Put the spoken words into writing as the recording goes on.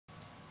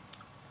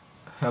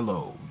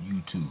Hello,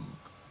 YouTube.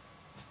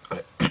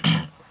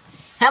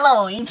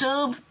 Hello,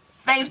 YouTube,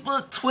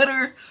 Facebook,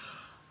 Twitter,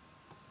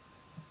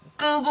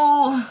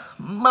 Google,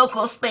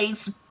 Moco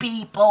Space,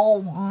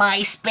 People,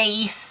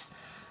 MySpace.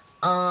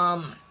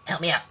 Help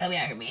me out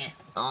here, man.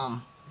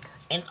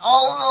 And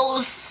all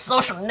those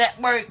social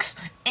networks,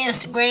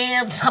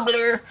 Instagram,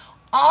 Tumblr,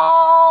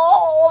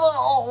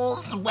 all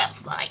those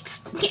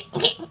websites.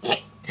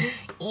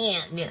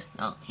 Yeah, just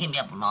hit me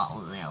up on all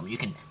of them. You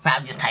can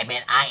probably just type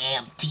in I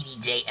am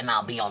TDJ and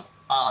I'll be on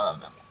all of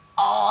them.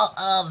 All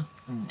of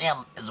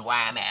them is where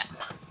I'm at.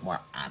 Where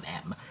I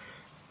am.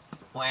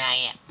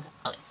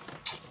 Okay.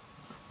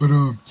 But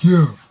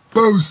yeah,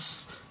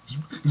 boss,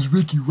 it's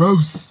Ricky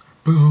Ross.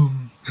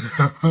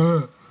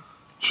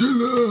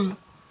 Chilla.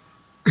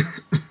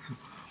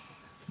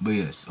 But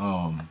yes,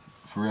 for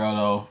real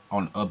though,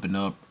 on up and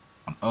up,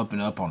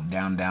 on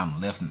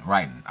down, left and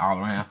right and all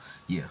around.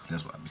 Yeah,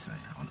 that's what I be saying.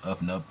 On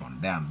up and up,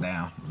 on down,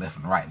 left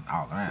and right and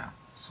all around.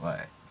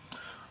 Swag.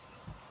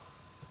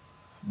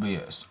 But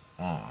yes,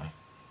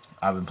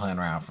 I've been playing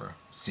around for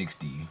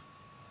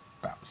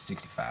about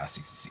 65,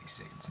 66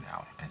 seconds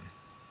now, and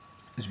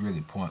it's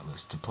really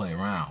pointless to play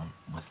around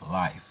with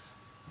life.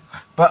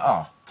 But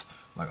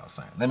like I was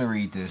saying, let me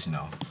read this.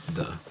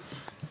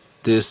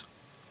 This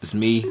is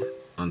me,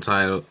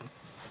 Untitled.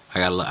 I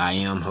got a little I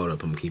am. Hold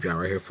up, I'm gonna keep y'all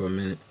right here for a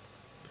minute.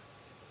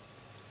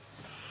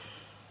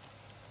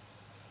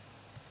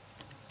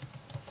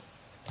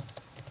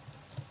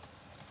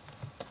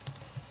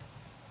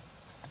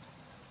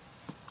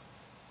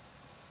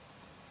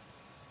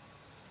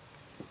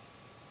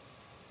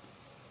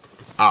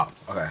 Oh,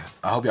 okay.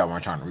 I hope y'all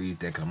weren't trying to read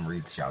that because I'm gonna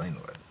read this y'all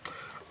anyway.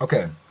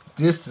 Okay,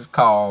 this is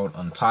called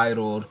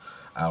Untitled.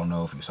 I don't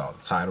know if you saw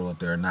the title up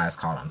there or not. It's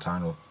called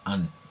Untitled.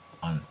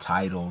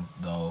 Untitled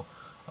though.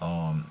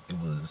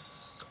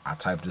 I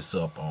typed this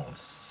up on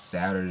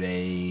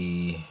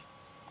Saturday,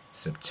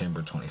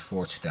 September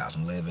 24th,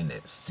 2011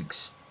 at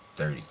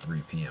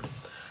 6:33 p.m.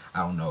 I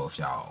don't know if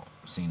y'all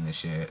seen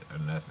this yet or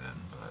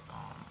nothing, but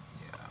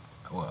yeah.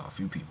 Well, a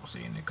few people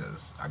seen it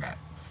because I got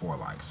 4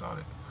 likes on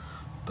it.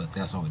 But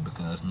that's only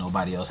because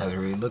nobody else has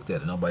really looked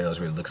at it. Nobody else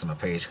really looks at my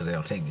page because they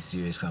don't take me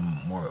serious. Cause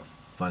I'm more of a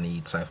funny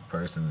type of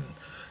person. And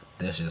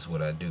that's just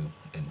what I do.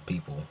 And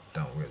people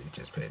don't really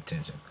just pay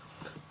attention.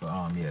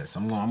 But yeah, so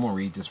I'm gonna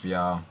read this for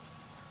y'all.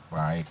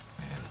 Right?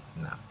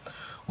 And nah.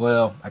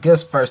 Well, I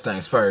guess first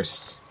things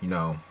first,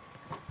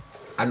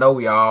 I know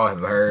we all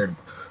have heard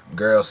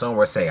girls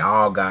somewhere say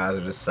all guys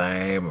are the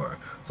same or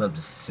something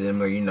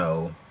similar,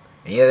 And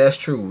yeah, that's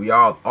true. We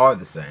all are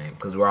the same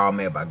because we're all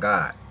made by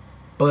God.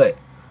 But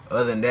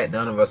other than that,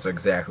 none of us are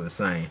exactly the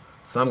same.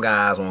 Some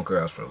guys want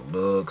girls for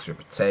looks,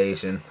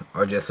 reputation,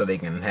 or just so they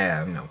can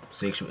have,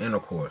 sexual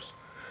intercourse.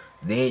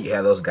 Then you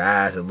have those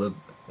guys that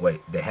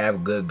they have a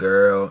good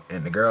girl,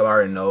 and the girl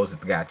already knows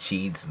that the guy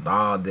cheats and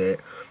all that,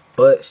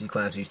 but she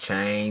claims she's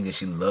changed and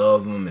she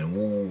loves him and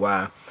woo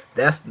why.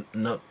 That's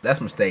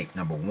mistake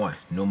number 1,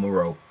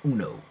 numero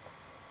uno.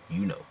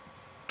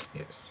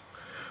 Yes.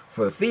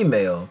 For the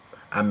female,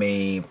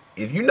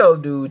 if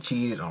dude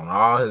cheated on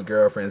all his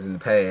girlfriends in the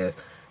past,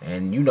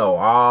 and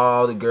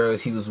all the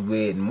girls he was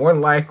with, and more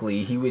than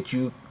likely he with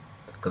you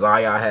because all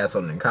y'all had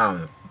something in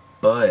common.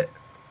 But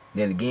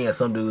then again,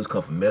 some dudes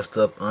come from messed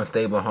up,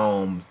 unstable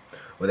homes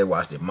where they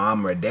watch their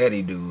mom or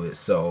daddy do it.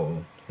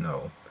 So,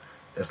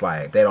 it's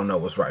like they don't know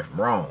what's right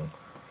from wrong.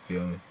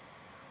 Feel me?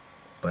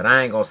 But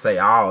I ain't gonna say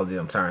all of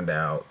them turned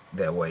out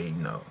that way,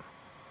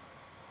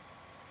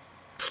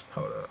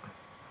 Hold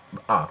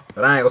up.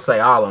 But I ain't gonna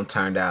say all of them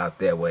turned out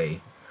that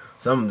way.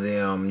 Some of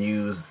them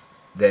use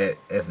that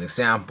as an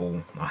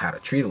example on how to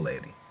treat a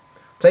lady.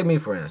 Take me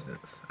for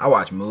instance. I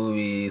watch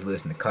movies,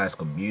 listen to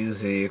classical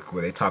music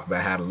where they talk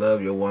about how to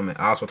love your woman.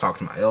 I also talk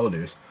to my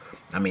elders.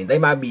 They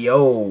might be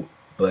old,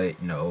 but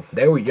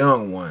they were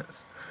young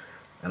once,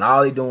 and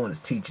all they doing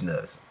is teaching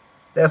us.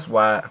 That's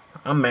why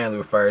I'm mainly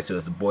referred to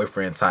as a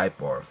boyfriend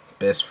type or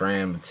best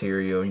friend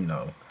material.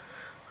 A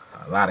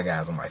lot of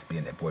guys don't like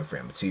being that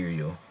boyfriend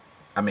material.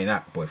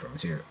 Not boyfriend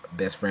material,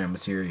 best friend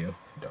material.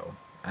 Though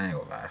I ain't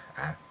gonna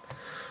lie.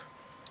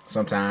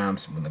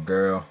 Sometimes when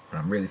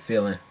I'm really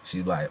feeling,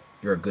 she's like,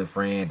 "You're a good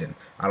friend, and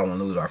I don't want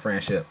to lose our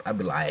friendship." I'd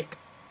be like,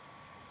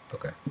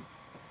 "Okay,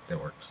 that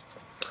works.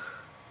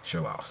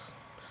 Sure loss,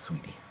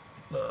 sweetie,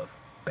 love,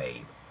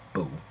 babe,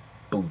 boo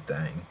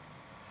thing."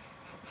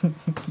 I'm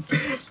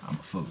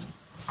a fool,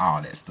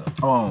 all that stuff.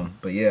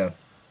 But yeah,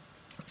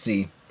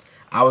 see,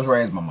 I was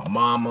raised by my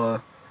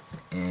mama,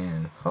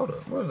 and hold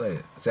up, where was I?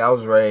 See, I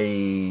was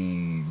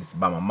raised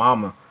by my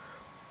mama,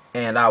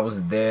 and I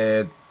was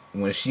there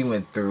when she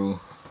went through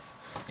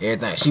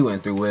everything she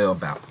went through. Well,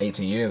 about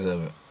 18 years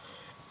of it.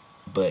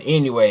 But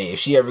anyway, if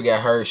she ever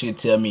got hurt, she'd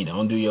tell me,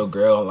 "Don't do your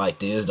girl like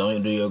this,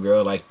 don't do your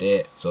girl like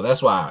that." So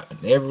that's why in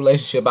every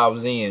relationship I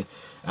was in,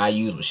 I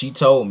used what she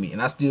told me, and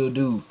I still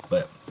do.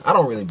 But I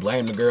don't really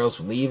blame the girls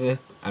for leaving.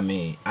 I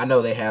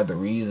know they have the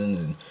reasons,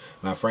 and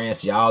my friends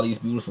see all these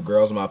beautiful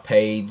girls on my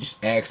page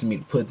asking me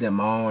to put them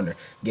on or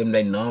give them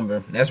their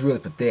number. That's really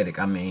pathetic.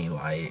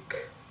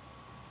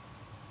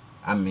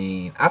 I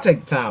mean, I take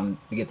the time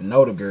to get to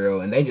know the girl,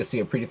 and they just see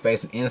a pretty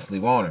face and instantly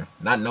want her,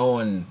 not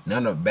knowing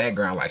none of the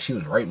background. Like she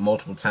was raped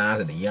multiple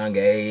times at a young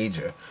age,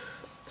 or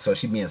so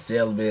she being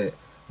celibate.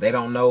 They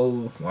don't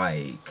know,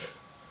 like,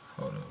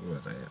 hold up, what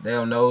was that? They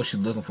don't know she's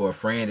looking for a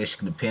friend that she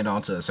can depend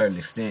on to a certain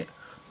extent.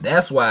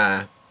 That's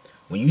why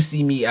when you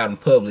see me out in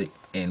public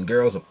and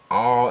girls of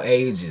all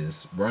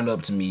ages run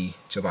up to me,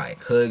 just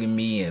like hugging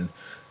me and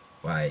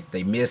like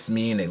they miss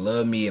me and they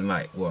love me and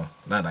like, well,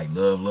 not like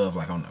love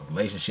like on a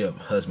relationship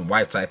husband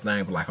wife type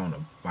thing, but like on a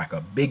like a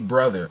big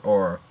brother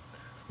or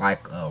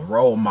like a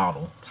role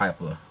model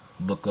type of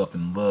look up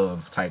and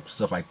love type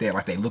stuff like that.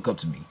 Like they look up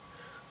to me.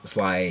 It's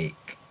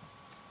like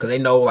because they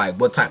know like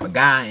what type of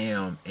guy I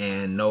am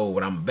and know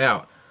what I'm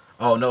about.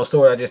 Oh no,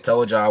 story I just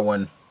told y'all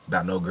wasn't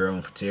about no girl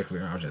in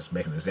particular. I was just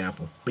making an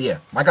example. But yeah,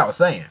 like I was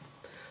saying.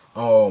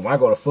 When I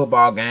go to a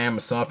football game or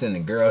something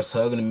and girls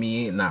hugging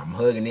me and I'm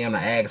hugging them,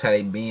 I ask how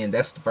they been.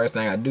 That's the first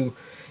thing I do.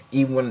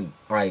 Even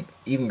when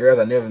even girls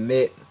I never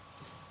met,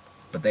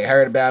 but they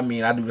heard about me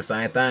and I do the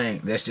same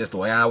thing. That's just the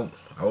way I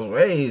was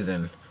raised.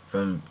 And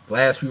from the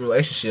last few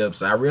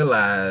relationships, I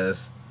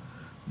realized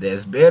that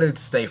it's better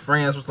to stay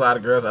friends with a lot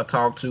of girls I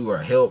talk to or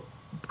help.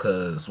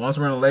 Because once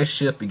we're in a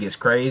relationship, it gets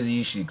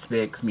crazy. She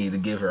expects me to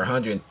give her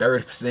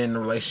 130% in the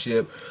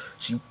relationship.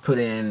 She put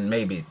in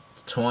maybe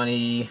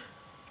 20,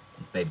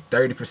 maybe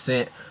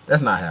 30%.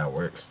 That's not how it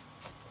works.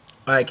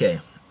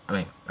 IK. I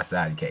mean, I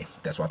said IK.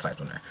 That's what I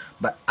typed on there.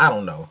 But I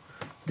don't know.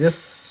 I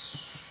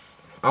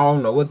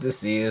don't know what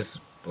this is.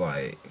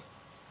 Like,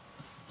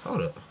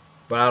 hold up.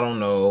 But I don't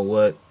know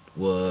what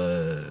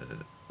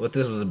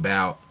this was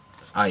about.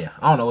 Oh yeah,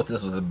 I don't know what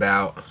this was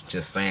about.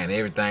 Just saying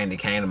everything that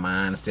came to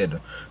mind instead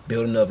of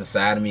building up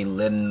inside of me,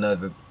 letting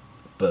another.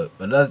 But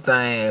another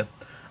thing,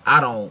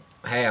 I don't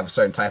have a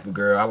certain type of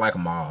girl. I like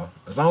them all.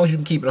 As long as you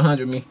can keep it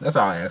 100 with me, that's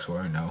all I ask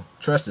for. You know,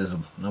 trust is the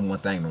number one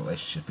thing in a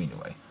relationship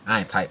anyway.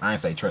 I ain't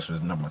say trust was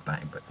the number one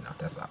thing, but you know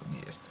that's all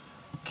it is.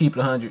 Keep it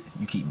 100,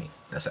 you keep me.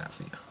 That's how I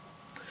feel.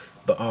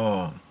 But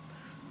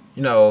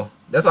you know,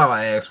 that's all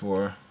I ask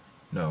for.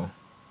 You know.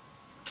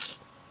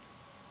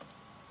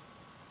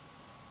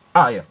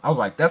 Oh yeah, I was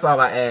like, that's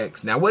all I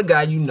ask. Now, what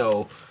guy you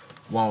know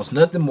wants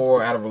nothing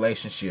more out of a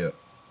relationship?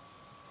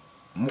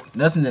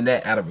 Nothing than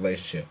that out of a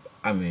relationship.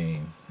 I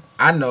mean,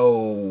 I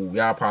know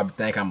y'all probably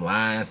think I'm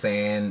lying,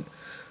 saying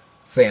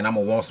I'm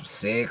gonna want some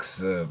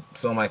sex or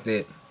something like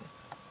that.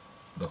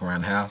 Look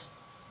around the house.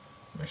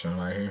 Make sure I'm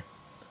right here.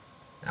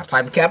 I've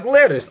typed in capital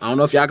letters. I don't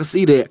know if y'all can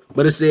see that,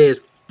 but it says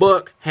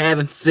 "fuck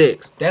having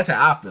sex." That's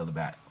how I feel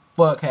about it.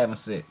 Fuck having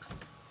sex.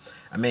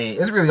 I mean,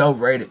 it's really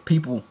overrated.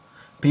 People.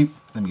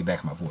 Let me get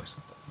back to my voice.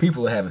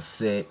 People are having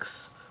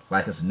sex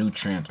like it's a new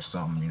trend or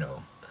something, you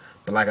know.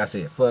 But like I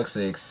said, fuck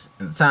sex.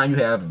 And the time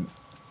you're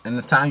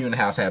in the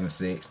house having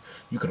sex,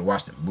 you could have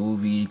watched a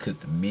movie,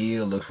 cooked a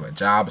meal, looked for a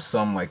job or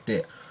something like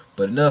that.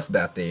 But enough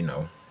about that, you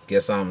know.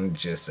 Guess I'm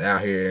just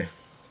out here.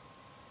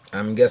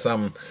 Guess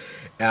I'm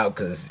out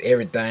because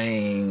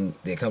everything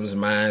that comes to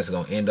mind is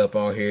gonna end up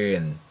on here.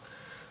 And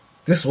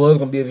this was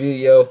gonna be a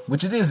video,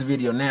 which it is a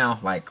video now,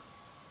 like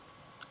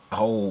a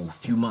whole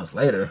few months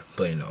later,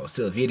 but you know,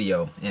 still a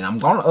video, and I'm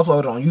gonna upload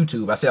it on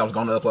YouTube. I said I was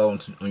gonna upload on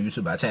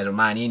YouTube, but I changed my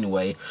mind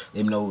anyway.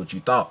 Let me know what you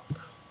thought.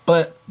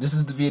 But this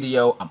is the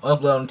video. I'm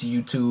uploading to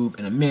YouTube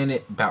in a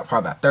minute, probably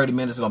about 30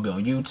 minutes. It's gonna be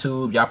on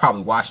YouTube. Y'all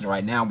probably watching it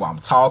right now while I'm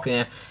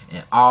talking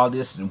and all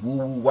this and woo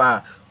woo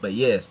why. But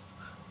yes,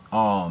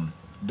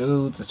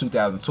 dudes, it's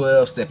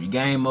 2012. Step your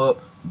game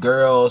up,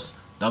 girls.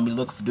 Don't be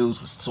looking for dudes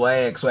with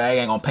swag. Swag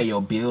ain't gonna pay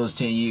your bills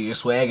 10 years.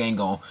 Swag ain't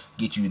gonna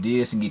get you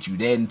this and get you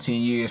that in 10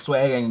 years.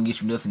 Swag ain't gonna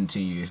get you nothing in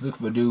 10 years. Look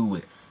for a dude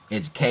with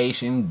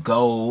education,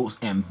 goals,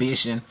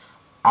 ambition,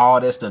 all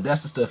that stuff.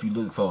 That's the stuff you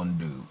look for in a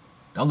dude.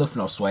 Don't look for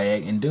no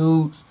swag. And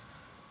dudes,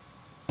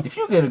 if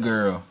you get a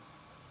girl,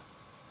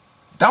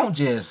 don't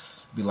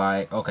just be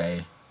like,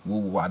 okay, woo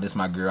woo wah, this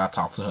my girl, I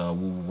talk to her,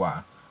 woo woo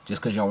wah.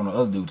 Just because you don't want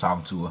another dude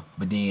talking to her.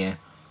 But then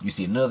you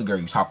see another girl,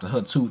 you talk to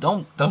her too.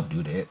 Don't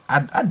do that.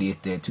 I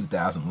did that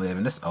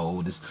 2011. That's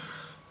old. It's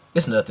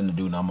nothing to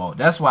do no more.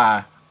 That's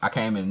why I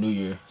came in the new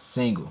year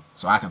single.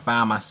 So I can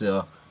find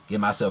myself,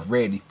 get myself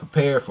ready,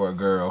 prepared for a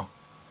girl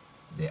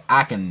that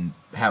I can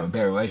have a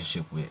better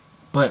relationship with.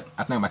 But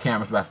I think my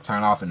camera's about to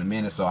turn off in a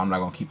minute, so I'm not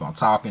going to keep on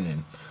talking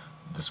and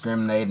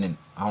discriminating. And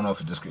I don't know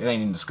if it ain't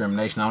even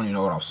discrimination. I don't even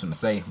know what I was going to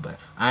say. But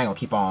I ain't going to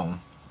keep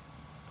on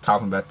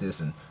talking about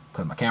this. And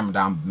because my camera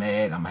down, I'm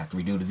mad. I'm going to have to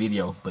redo the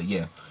video. But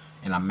yeah.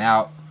 And I'm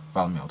out.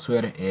 Follow me on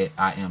Twitter at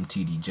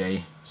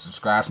IamTDJ.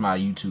 Subscribe to my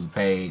YouTube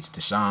page,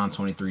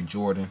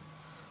 Deshaun23Jordan.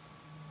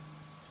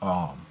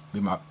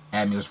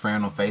 Add me as a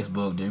friend on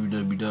Facebook,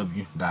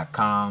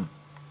 www.com.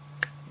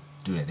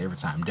 Do that every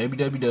time.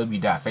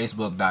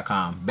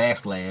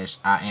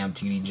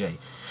 www.facebook.com/IamTDJ.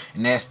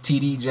 And that's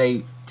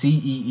TDJ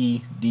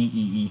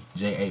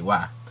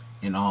TEEDEEJAY.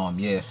 And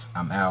yes,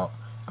 I'm out.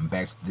 I'm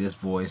back to this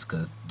voice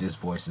because this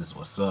voice is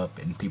what's up.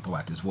 And people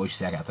like this voice. You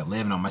see, I got the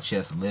 11 on my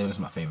chest. 11 is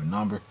my favorite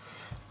number.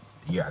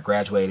 Yeah, I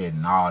graduated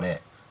and all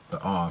that.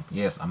 But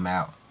yes, I'm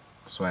out.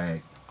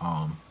 Swag.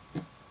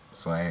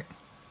 Swag.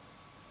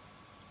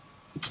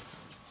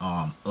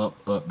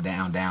 Up,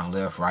 down, down,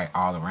 left, right,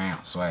 all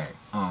around. Swag.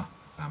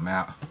 I'm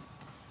out.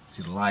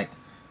 See the light?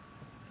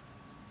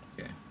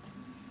 Yeah.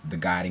 The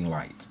guiding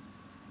light.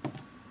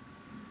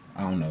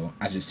 I don't know.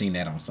 I just seen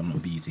that on some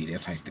of BET. They're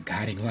like the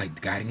guiding light,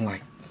 the guiding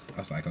light. I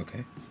was like,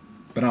 okay.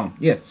 But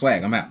yeah,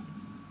 swag, I'm out.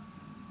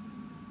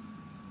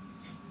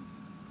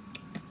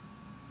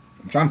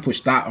 I'm trying to push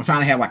stop. I'm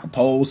trying to have like a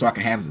poll so I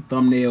can have the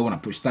thumbnail when I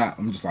push stop.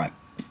 I'm just like,